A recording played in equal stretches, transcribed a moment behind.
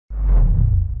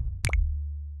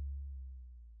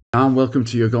And welcome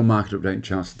to your Gold Market Update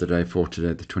charts of the day for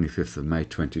today, the 25th of May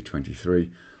 2023.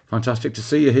 Fantastic to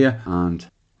see you here, and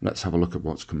let's have a look at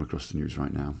what's come across the news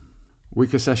right now.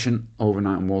 Weaker session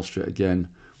overnight on Wall Street again.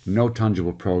 No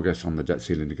tangible progress on the debt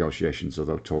ceiling negotiations,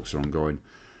 although talks are ongoing.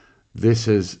 This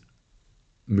has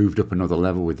moved up another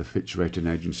level with the Fitch rating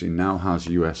agency now has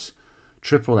US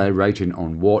AAA rating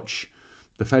on watch.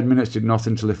 The Fed minutes did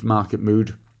nothing to lift market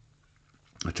mood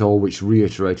at all, which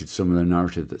reiterated some of the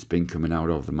narrative that's been coming out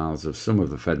of the mouths of some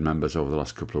of the Fed members over the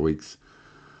last couple of weeks.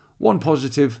 One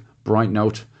positive, bright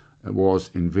note was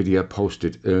Nvidia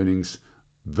posted earnings.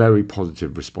 Very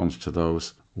positive response to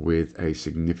those, with a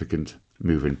significant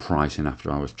move in price in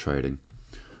after hours trading.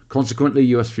 Consequently,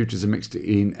 US futures are mixed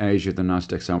in Asia, the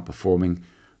Nasdaq's outperforming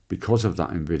because of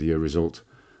that Nvidia result.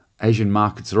 Asian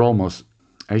markets are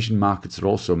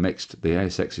also mixed. The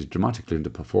ASX is dramatically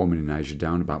underperforming in Asia,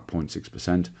 down about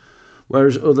 0.6%,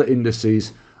 whereas other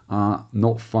indices are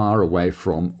not far away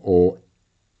from or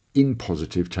in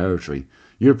positive territory.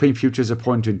 European futures are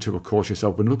pointing to a cautious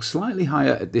open, look slightly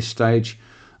higher at this stage,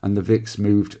 and the VIX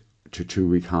moved to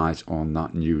 2-week highs on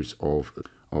that news of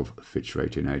Fitch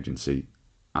rating agency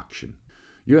action.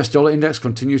 US dollar index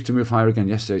continues to move higher again.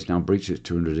 Yesterday it's now breached its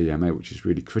 200 EMA, which is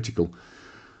really critical.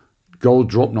 Gold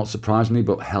dropped, not surprisingly,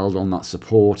 but held on that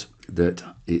support that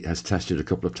it has tested a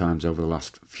couple of times over the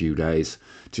last few days.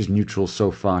 It is neutral so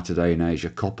far today in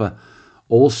Asia. Copper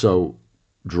also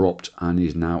dropped and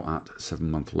is now at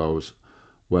 7-month lows,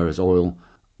 whereas oil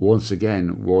once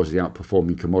again was the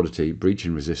outperforming commodity,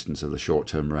 breaching resistance of the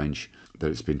short-term range that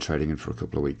it's been trading in for a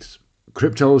couple of weeks.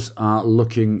 Cryptos are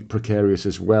looking precarious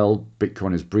as well.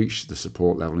 Bitcoin has breached the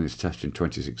support level and is testing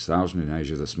 26,000 in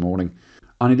Asia this morning.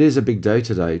 And it is a big day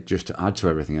today, just to add to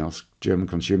everything else. German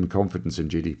consumer confidence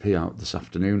and GDP out this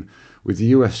afternoon, with the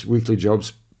US weekly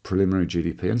jobs, preliminary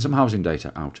GDP, and some housing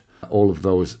data out. All of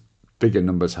those bigger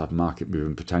numbers have market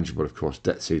moving potential, but of course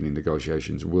debt ceiling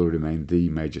negotiations will remain the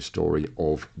major story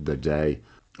of the day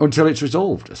until it's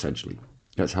resolved, essentially.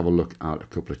 Let's have a look at a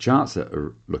couple of charts that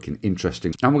are looking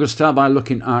interesting. And we're going to start by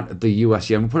looking at the US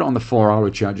yen. We'll put it on the 4-hour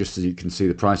chart just so you can see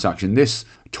the price action. This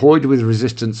toyed with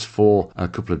resistance for a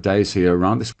couple of days here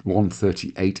around this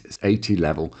 138.80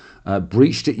 level.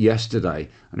 Breached it yesterday.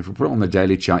 And if we put it on the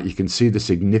daily chart, you can see the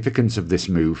significance of this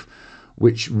move,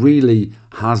 which really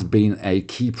has been a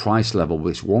key price level,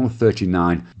 this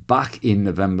 139 back in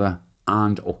November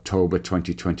and October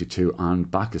 2022 and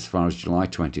back as far as July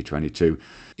 2022.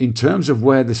 In terms of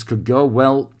where this could go,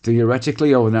 well,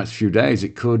 theoretically over the next few days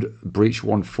it could breach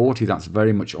 140. That's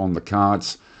very much on the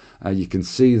cards. You can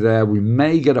see there we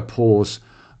may get a pause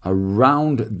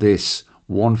around this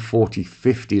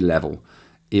 140.50 level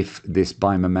if this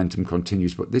buy momentum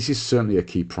continues, but this is certainly a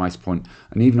key price point.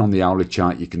 And even on the hourly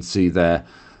chart you can see there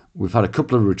we've had a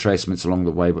couple of retracements along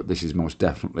the way, but this is most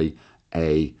definitely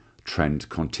a trend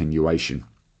continuation.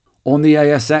 On the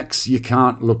ASX, you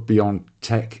can't look beyond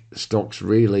tech stocks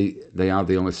really. They are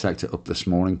the only sector up this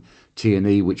morning.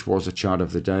 TNE, which was a chart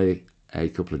of the day a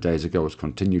couple of days ago, has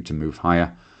continued to move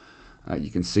higher.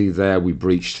 You can see there we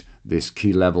breached this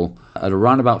key level at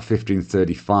around about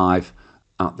 1535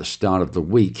 at the start of the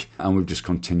week, and we've just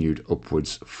continued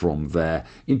upwards from there.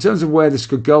 In terms of where this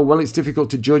could go, well, it's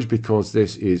difficult to judge because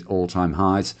this is all-time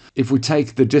highs. If we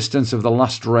take the distance of the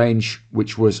last range,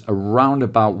 which was around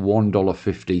about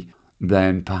 $1.50,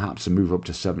 then perhaps a move up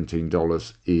to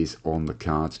 $17 is on the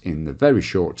cards in the very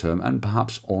short term, and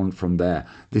perhaps on from there.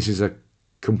 This is a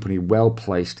company well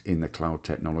placed in the cloud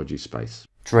technology space.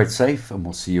 Trade safe, and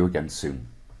we'll see you again soon.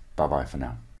 Bye-bye for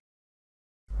now.